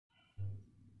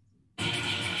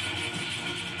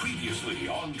Previously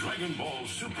on Dragon Ball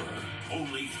Super,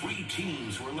 only 3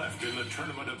 teams were left in the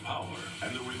Tournament of Power,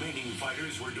 and the remaining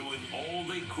fighters were doing all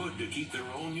they could to keep their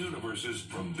own universes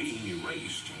from being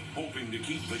erased. Hoping to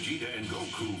keep Vegeta and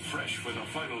Goku fresh for the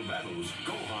final battles,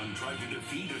 Gohan tried to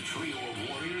defeat a trio of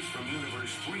warriors from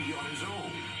Universe 3 on his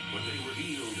own, but they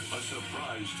revealed a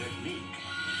surprise technique.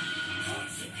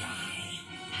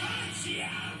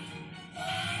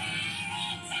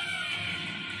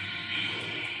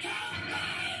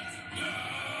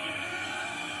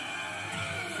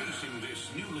 Facing this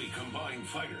newly combined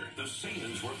fighter, the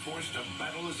Saiyans were forced to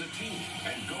battle as a team,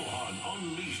 and Gohan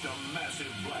unleashed a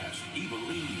massive blast he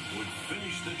believed would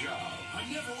finish the job. I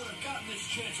never would have gotten this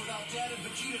chance without Dad and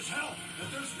Vegeta's help, but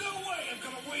there's no way I'm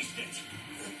gonna waste it.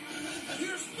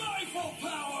 Here's my full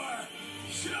power!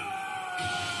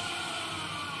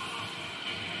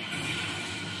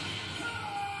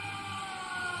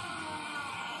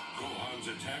 Gohan's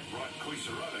attack brought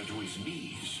Koiserata to his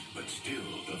knees, but still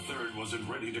the third wasn't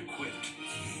ready to quit.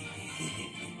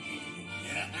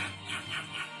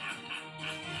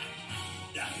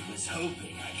 I was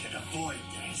hoping I could avoid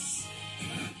this.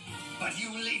 But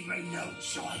you leave me no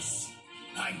choice.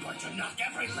 I'm going to knock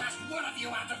every last one of you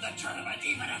out of the tournament,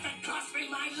 even if it costs me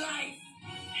my life.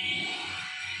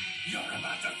 You're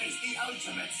about to face the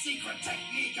ultimate secret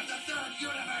technique of the third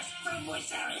universe from which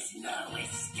there is no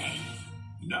escape.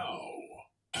 Now,